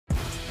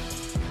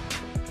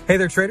Hey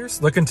there,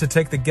 traders. Looking to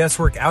take the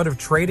guesswork out of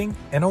trading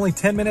in only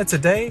 10 minutes a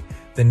day?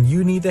 Then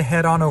you need to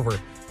head on over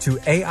to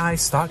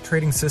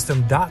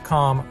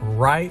AIStockTradingSystem.com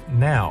right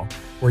now,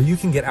 where you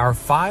can get our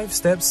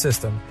 5-step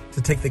system to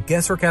take the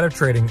guesswork out of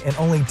trading in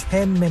only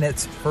 10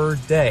 minutes per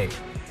day.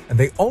 And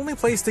the only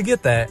place to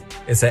get that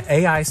is at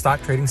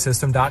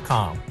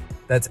AIStockTradingSystem.com.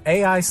 That's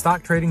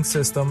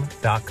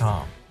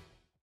AIStockTradingSystem.com.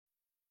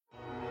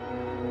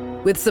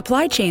 With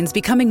supply chains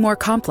becoming more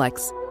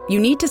complex, you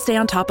need to stay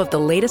on top of the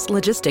latest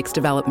logistics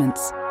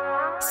developments.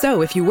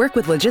 So if you work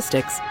with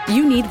logistics,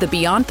 you need the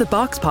Beyond the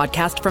Box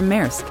podcast from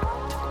Maersk.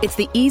 It's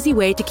the easy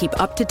way to keep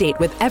up to date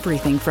with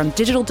everything from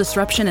digital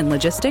disruption in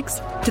logistics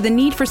to the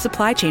need for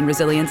supply chain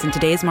resilience in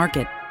today's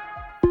market.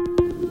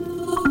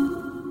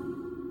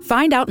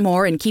 Find out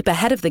more and keep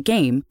ahead of the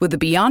game with the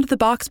Beyond the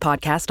Box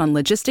podcast on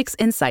logistics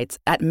insights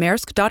at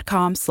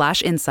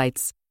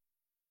maersk.com/insights.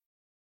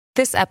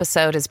 This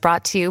episode is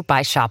brought to you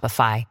by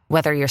Shopify.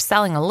 Whether you're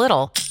selling a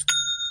little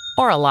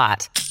or a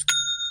lot,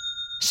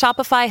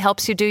 Shopify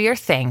helps you do your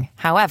thing,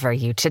 however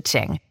you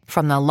cha-ching.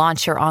 From the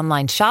launch your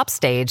online shop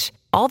stage,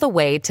 all the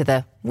way to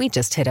the we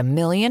just hit 1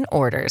 million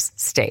orders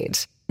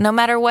stage. No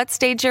matter what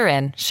stage you're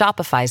in,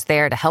 Shopify's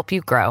there to help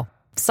you grow.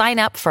 Sign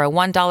up for a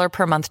 $1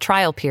 per month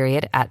trial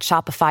period at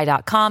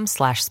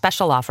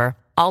shopify.com/special offer,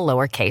 all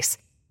lowercase.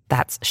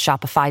 That's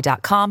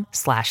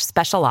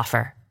shopify.com/special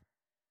offer.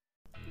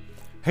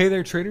 Hey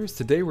there, traders.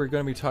 Today we're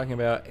going to be talking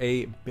about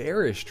a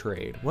bearish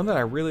trade, one that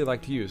I really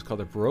like to use, called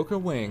the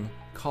Broken Wing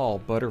Call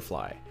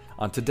Butterfly,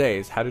 on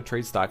today's How to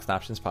Trade Stocks and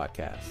Options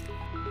podcast.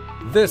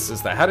 This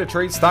is the How to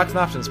Trade Stocks and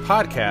Options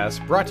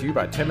podcast, brought to you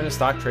by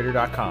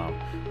 10MinuteStockTrader.com,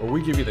 where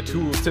we give you the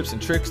tools, tips,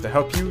 and tricks to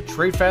help you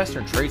trade faster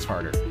and trade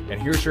smarter.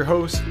 And here's your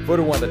host,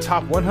 voted one of the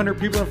top 100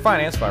 people in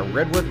finance by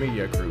Redwood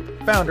Media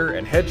Group, founder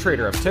and head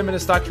trader of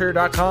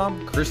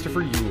 10MinuteStockTrader.com,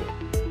 Christopher Uhl.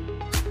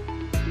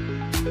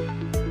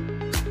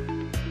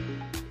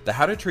 The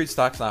How to Trade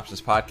Stocks and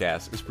Options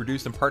podcast is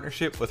produced in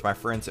partnership with my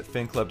friends at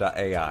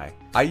FinClub.ai.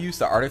 I use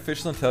the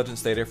artificial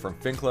intelligence data from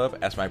FinClub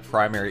as my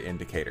primary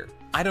indicator.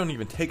 I don't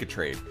even take a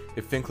trade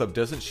if FinClub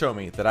doesn't show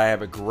me that I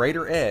have a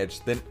greater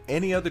edge than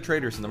any other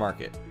traders in the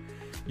market.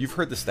 You've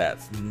heard the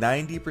stats,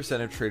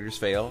 90% of traders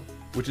fail,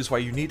 which is why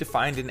you need to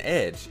find an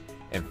edge,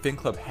 and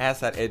FinClub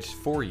has that edge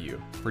for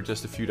you for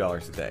just a few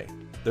dollars a day.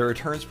 The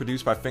returns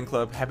produced by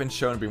FinClub have been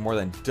shown to be more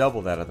than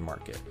double that of the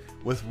market,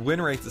 with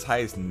win rates as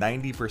high as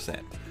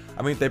 90%.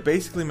 I mean, they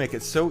basically make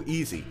it so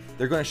easy.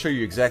 They're going to show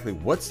you exactly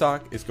what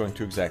stock is going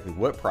to exactly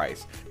what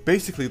price.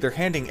 Basically, they're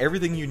handing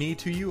everything you need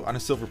to you on a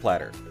silver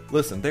platter.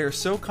 Listen, they are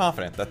so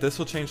confident that this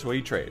will change the way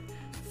you trade.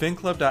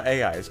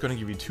 FinClub.ai is going to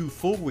give you 2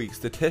 full weeks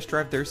to test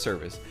drive their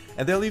service,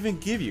 and they'll even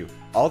give you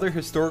all their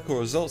historical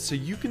results so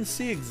you can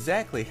see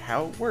exactly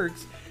how it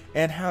works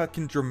and how it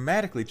can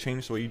dramatically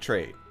change the way you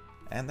trade.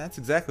 And that's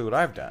exactly what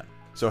I've done.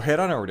 So head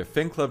on over to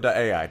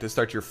FinClub.ai to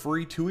start your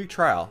free 2-week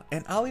trial,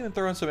 and I'll even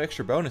throw in some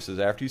extra bonuses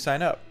after you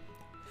sign up.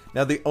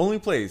 Now, the only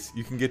place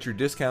you can get your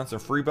discounts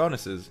and free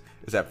bonuses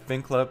is at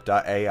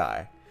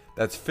FinClub.ai.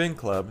 That's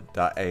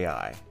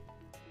FinClub.ai.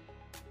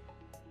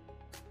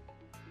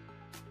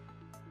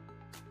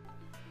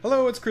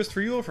 Hello, it's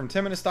Christopher Uhl from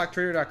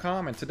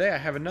 10MinuteStockTrader.com, and today I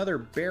have another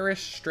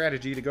bearish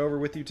strategy to go over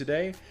with you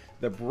today,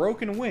 the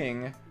Broken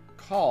Wing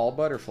Call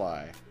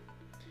Butterfly.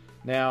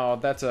 Now,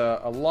 that's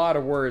a lot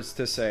of words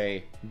to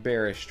say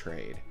bearish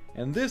trade,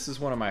 and this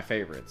is one of my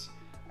favorites.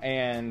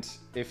 And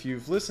if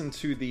you've listened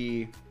to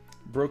the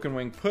Broken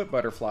Wing Put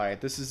Butterfly,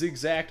 this is the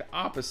exact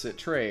opposite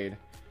trade,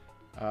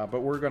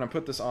 but we're going to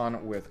put this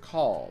on with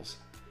calls.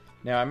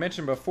 Now, I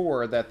mentioned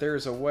before that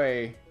there's a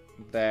way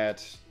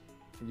that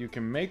you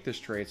can make this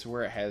trade so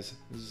where it has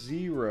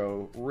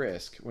 0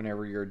 risk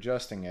whenever you're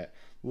adjusting it,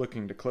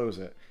 looking to close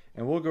it.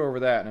 And we'll go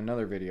over that in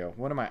another video.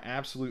 One of my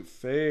absolute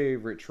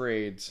favorite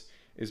trades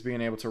is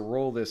being able to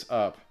roll this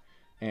up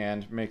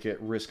and make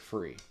it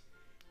risk-free.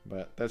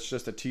 But that's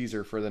just a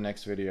teaser for the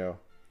next video.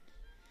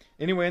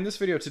 Anyway, in this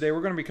video today,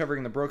 we're going to be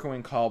covering the Broken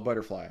Wing Call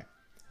Butterfly.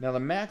 Now,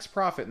 the max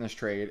profit in this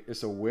trade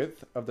is the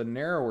width of the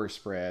narrower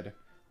spread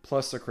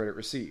plus the credit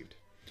received.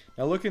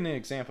 Now, look in the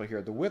example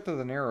here. The width of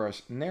the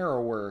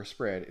narrower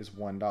spread is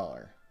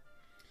 $1.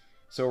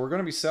 So we're going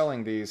to be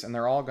selling these, and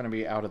they're all going to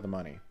be out of the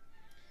money.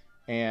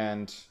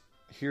 And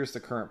here's the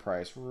current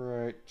price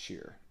right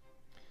here.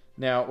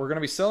 Now, we're going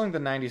to be selling the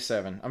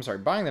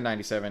buying the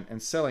 97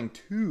 and selling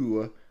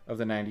 2 of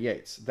the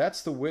 98s.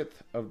 That's the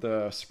width of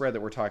the spread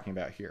that we're talking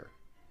about here.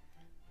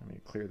 Let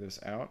me clear this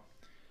out.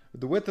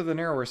 The width of the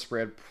narrower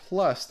spread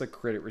plus the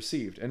credit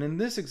received. And in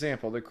this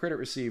example, the credit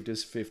received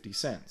is 50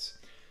 cents.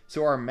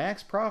 So our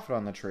max profit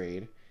on the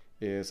trade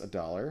is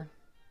 $1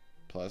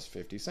 plus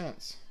 50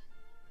 cents.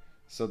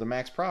 So the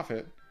max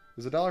profit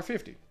is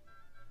 $1.50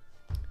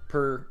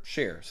 per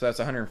share. So that's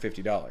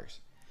 $150.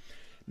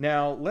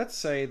 Now, let's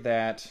say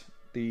that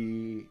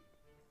the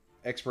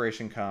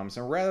expiration comes,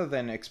 and rather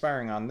than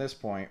expiring on this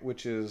point,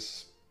 which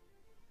is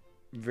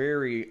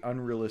very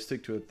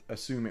unrealistic to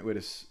assume it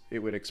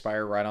would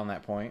expire right on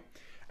that point.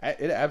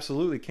 It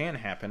absolutely can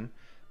happen,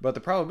 but the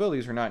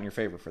probabilities are not in your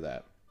favor for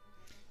that.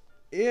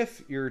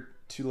 If you're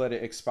to let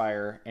it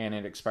expire and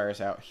it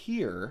expires out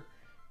here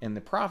in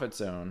the profit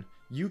zone,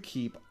 you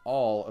keep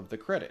all of the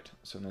credit.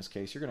 So in this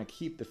case, you're going to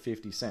keep the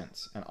 50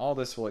 cents, and all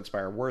this will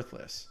expire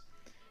worthless.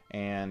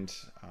 And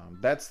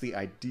that's the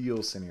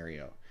ideal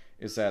scenario,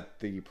 is that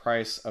the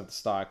price of the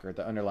stock or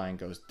the underlying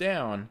goes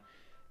down,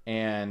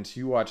 and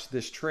you watch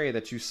this trade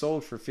that you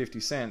sold for 50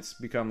 cents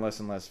become less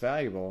and less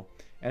valuable.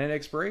 And at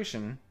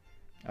expiration,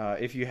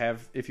 if you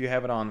have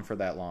it on for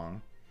that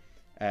long,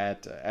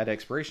 at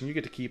expiration, you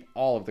get to keep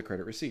all of the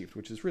credit received,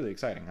 which is really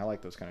exciting. I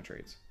like those kind of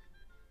trades.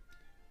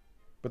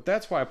 But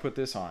that's why I put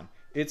this on.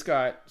 It's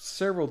got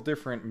several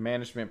different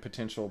management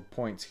potential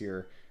points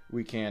here.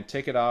 We can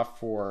take it off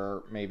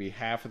for maybe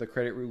half of the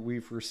credit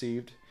we've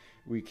received.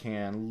 We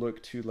can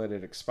look to let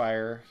it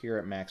expire here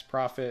at max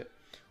profit,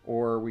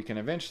 or we can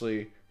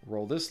eventually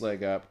roll this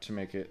leg up to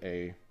make it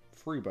a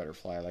free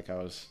butterfly like I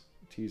was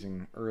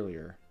teasing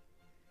earlier.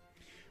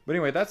 But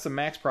anyway, that's the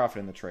max profit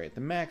in the trade.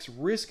 The max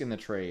risk in the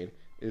trade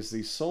is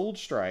the sold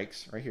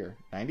strikes right here,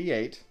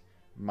 98,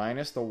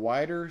 minus the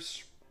wider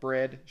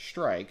spread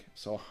strike,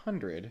 so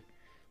 100,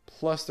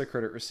 plus the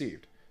credit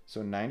received.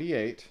 So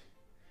 98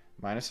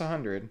 minus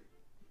 100,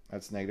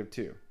 that's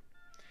 -2,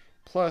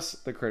 plus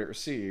the credit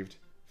received,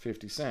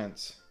 50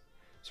 cents.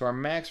 So our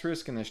max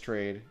risk in this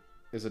trade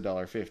is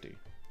 $1.50,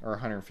 or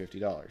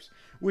 $150,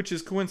 which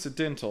is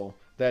coincidental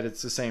that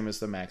it's the same as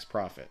the max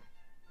profit.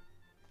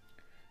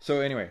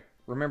 So anyway,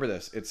 remember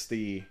this. It's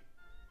the...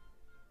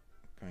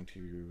 going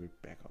to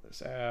back all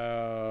this out.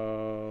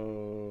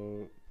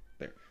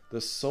 There.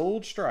 The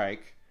sold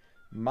strike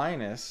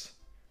minus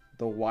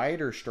the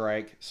wider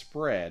strike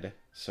spread,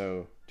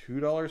 so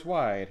 $2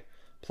 wide,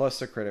 plus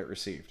the credit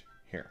received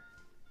here.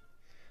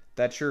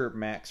 That's your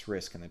max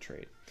risk in the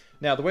trade.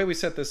 Now, the way we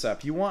set this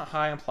up, you want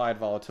high implied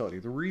volatility.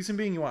 The reason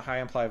being you want high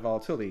implied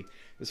volatility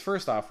is,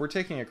 first off, we're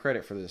taking a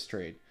credit for this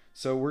trade.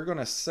 So we're going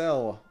to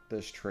sell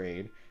this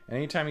trade. And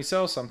anytime you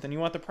sell something, you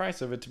want the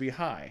price of it to be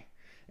high.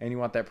 And you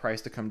want that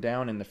price to come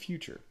down in the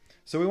future.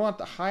 So we want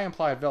the high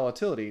implied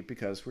volatility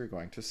because we're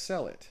going to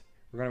sell it.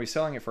 We're going to be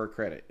selling it for a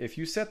credit. If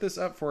you set this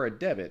up for a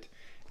debit,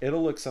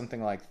 it'll look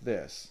something like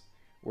this,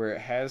 where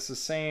it has the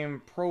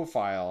same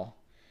profile,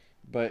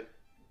 but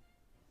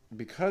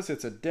because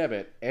it's a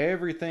debit,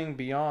 everything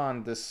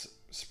beyond this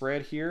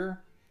spread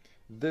here,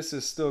 this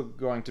is still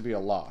going to be a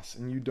loss,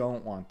 and you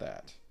don't want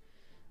that.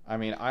 I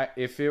mean,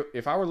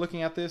 if I were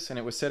looking at this and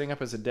it was setting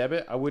up as a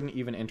debit, I wouldn't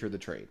even enter the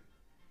trade.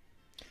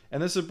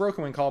 And this is a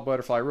broken wing called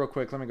butterfly. Real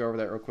quick, let me go over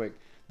that real quick.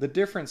 The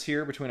difference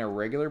here between a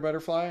regular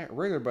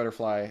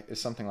butterfly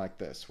is something like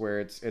this, where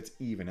it's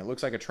even. It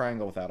looks like a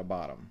triangle without a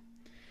bottom.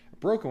 A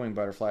broken wing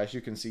butterfly, as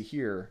you can see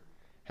here,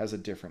 has a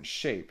different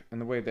shape.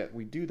 And the way that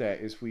we do that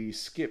is we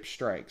skip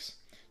strikes.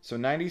 So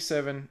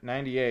 97,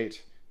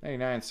 98,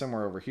 99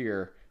 somewhere over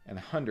here, and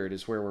 100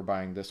 is where we're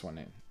buying this one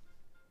in.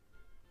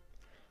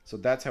 So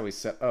that's how we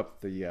set up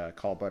the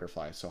call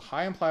butterfly. So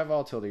high implied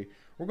volatility,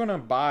 we're going to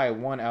buy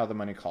one out of the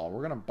money call.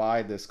 We're going to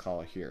buy this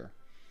call here.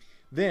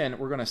 Then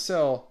we're going to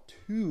sell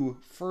two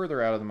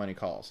further out of the money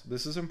calls.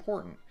 This is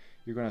important.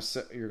 You're going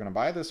to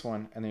buy this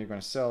one, and then you're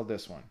going to sell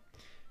this one.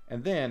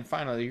 And then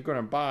finally, you're going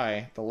to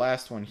buy the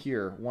last one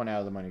here, one out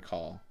of the money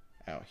call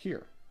out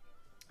here.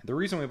 The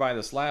reason we buy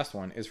this last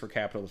one is for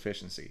capital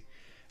efficiency.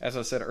 As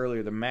I said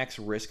earlier, the max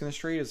risk in this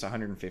trade is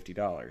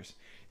 $150.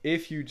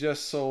 If you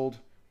just sold,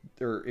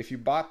 or if you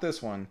bought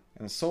this one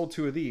and sold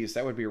two of these,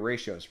 that would be a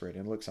ratio spread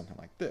and look something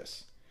like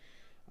this.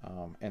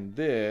 And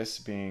this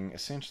being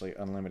essentially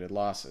unlimited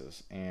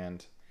losses.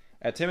 And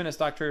at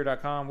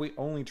 10MinuteStockTrader.com, we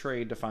only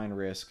trade defined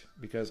risk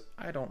because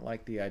I don't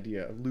like the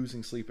idea of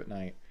losing sleep at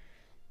night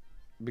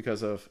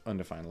because of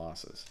undefined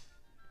losses.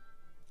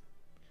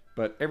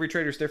 But every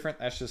trader's different.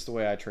 That's just the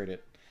way I trade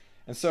it.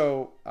 And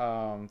so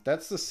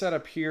that's the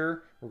setup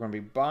here. We're going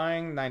to be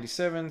buying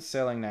 97,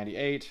 selling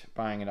 98,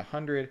 buying at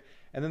 100,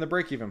 and then the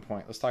break-even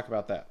point. Let's talk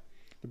about that.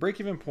 The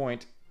break-even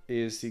point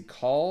is the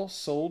call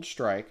sold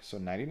strike, so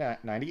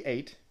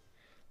 98,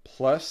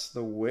 plus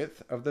the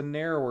width of the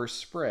narrower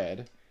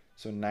spread,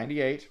 so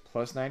 98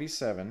 plus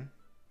 97.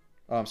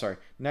 Oh, I'm sorry,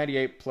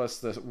 98 plus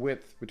the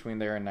width between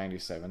there and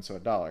 97, so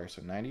 $1.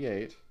 So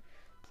 98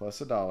 plus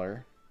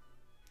 $1,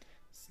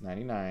 it's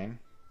 99.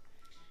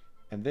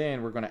 And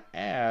then we're going to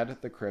add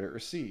the credit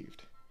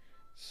received.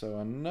 So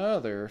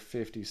another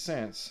 50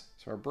 cents.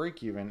 So our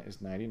break even is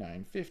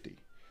 99.50.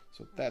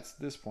 So that's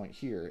this point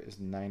here is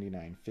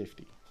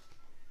 99.50.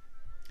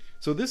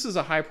 So this is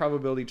a high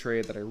probability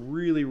trade that I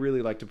really,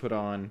 really like to put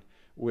on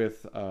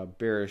with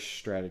bearish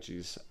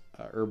strategies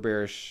or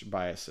bearish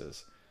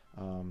biases.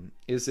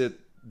 Is it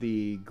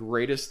the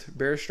greatest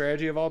bearish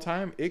strategy of all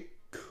time? It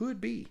could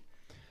be.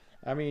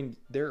 I mean,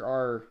 there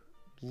are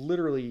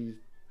literally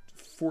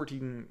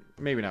 14,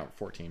 maybe not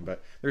 14,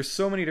 but there's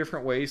so many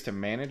different ways to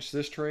manage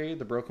this trade,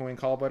 the broken wing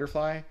call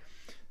butterfly,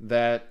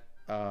 that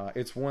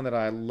it's one that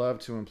I love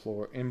to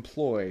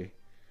employ.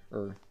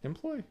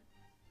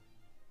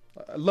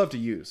 I love to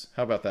use.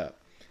 How about that?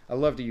 I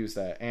love to use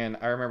that. And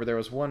I remember there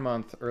was one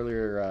month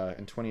earlier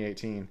in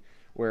 2018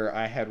 where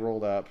I had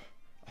rolled up,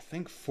 I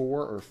think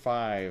 4 or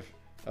 5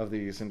 of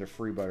these into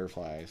free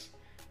butterflies.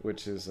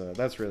 which is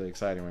that's really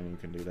exciting when you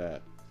can do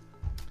that.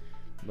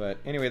 But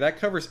anyway, that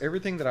covers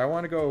everything that I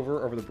want to go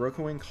over the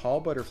Broken Wing Call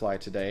Butterfly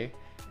today.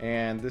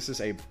 And this is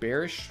a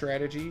bearish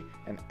strategy,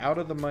 an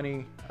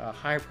out-of-the-money,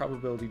 high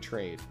probability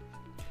trade.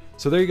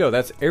 So there you go.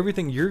 That's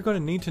everything you're going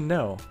to need to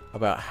know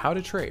about how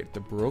to trade the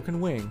Broken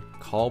Wing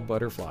Call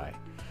Butterfly.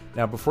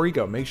 Now, before you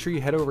go, make sure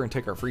you head over and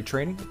take our free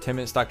training at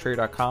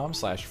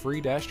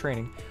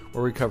 10minutestocktrader.com/free-training,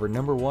 where we cover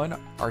number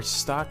 1, our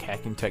stock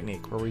hacking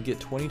technique, where we get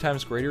 20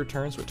 times greater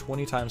returns with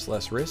 20 times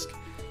less risk.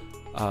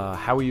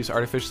 How we use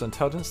artificial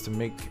intelligence to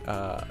make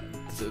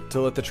to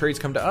let the trades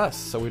come to us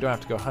so we don't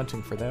have to go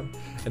hunting for them.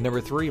 And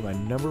number 3, my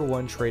number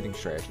 1 trading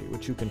strategy,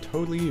 which you can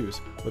totally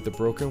use with the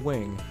Broken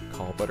Wing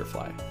Call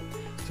Butterfly.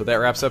 So that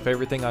wraps up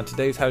everything on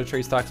today's How to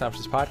Trade Stocks and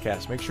Options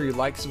podcast. Make sure you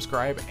like,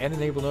 subscribe, and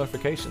enable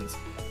notifications.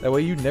 That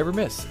way you never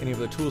miss any of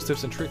the tools,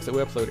 tips, and tricks that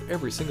we upload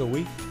every single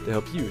week to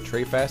help you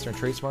trade faster and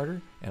trade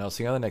smarter. And I'll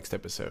see you on the next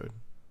episode.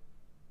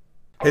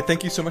 Hey,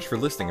 thank you so much for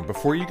listening, and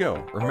before you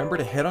go, remember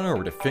to head on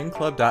over to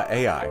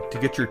finclub.ai to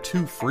get your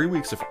 2 free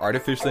weeks of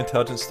artificial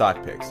intelligence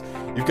stock picks.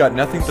 You've got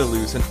nothing to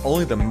lose and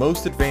only the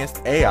most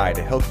advanced AI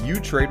to help you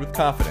trade with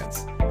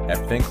confidence at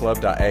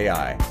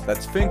finclub.ai.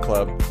 That's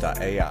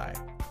finclub.ai.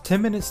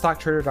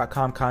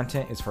 10minutestocktrader.com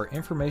content is for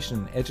information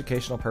and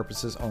educational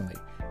purposes only.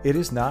 It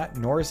is not,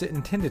 nor is it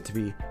intended to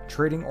be,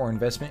 trading or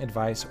investment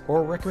advice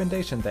or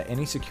recommendation that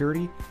any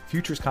security,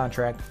 futures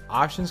contract,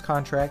 options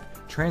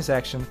contract,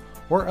 transaction,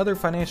 or other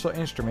financial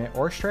instrument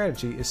or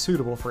strategy is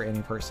suitable for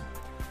any person.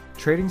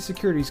 Trading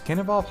securities can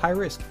involve high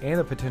risk and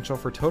the potential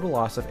for total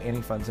loss of any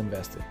funds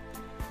invested.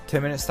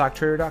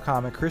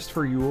 10minutestocktrader.com and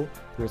Christopher Uhl,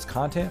 through its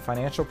content,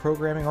 financial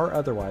programming, or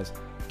otherwise,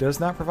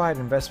 does not provide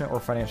investment or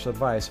financial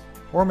advice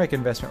or make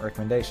investment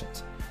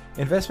recommendations.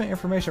 Investment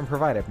information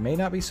provided may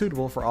not be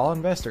suitable for all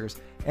investors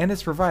and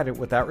is provided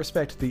without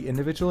respect to the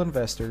individual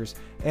investors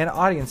and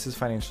audience's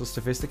financial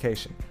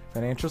sophistication,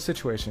 financial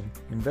situation,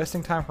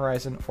 investing time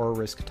horizon, or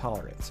risk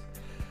tolerance.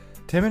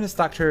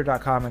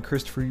 10minutestocktrader.com and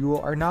Christopher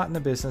Uhl are not in the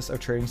business of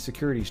trading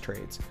securities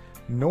trades,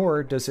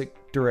 nor does it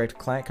direct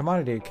client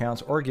commodity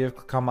accounts or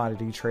give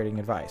commodity trading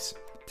advice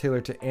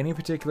tailored to any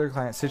particular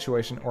client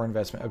situation or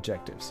investment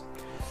objectives.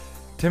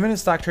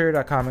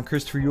 10minutestocktrader.com and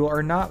Christopher Uhl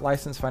are not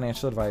licensed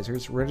financial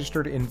advisors,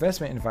 registered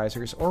investment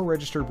advisors, or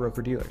registered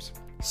broker-dealers.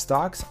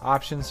 Stocks,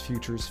 options,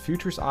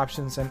 futures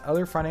options, and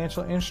other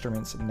financial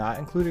instruments not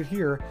included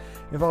here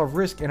involve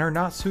risk and are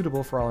not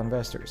suitable for all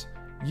investors.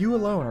 You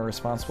alone are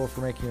responsible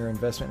for making your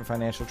investment and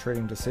financial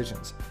trading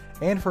decisions,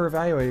 and for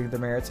evaluating the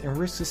merits and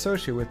risks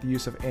associated with the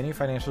use of any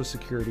financial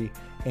security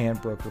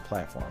and broker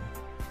platform.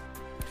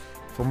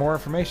 For more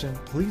information,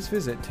 please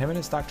visit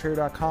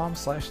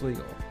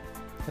 10minutestocktrader.com/legal.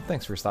 And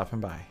thanks for stopping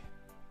by.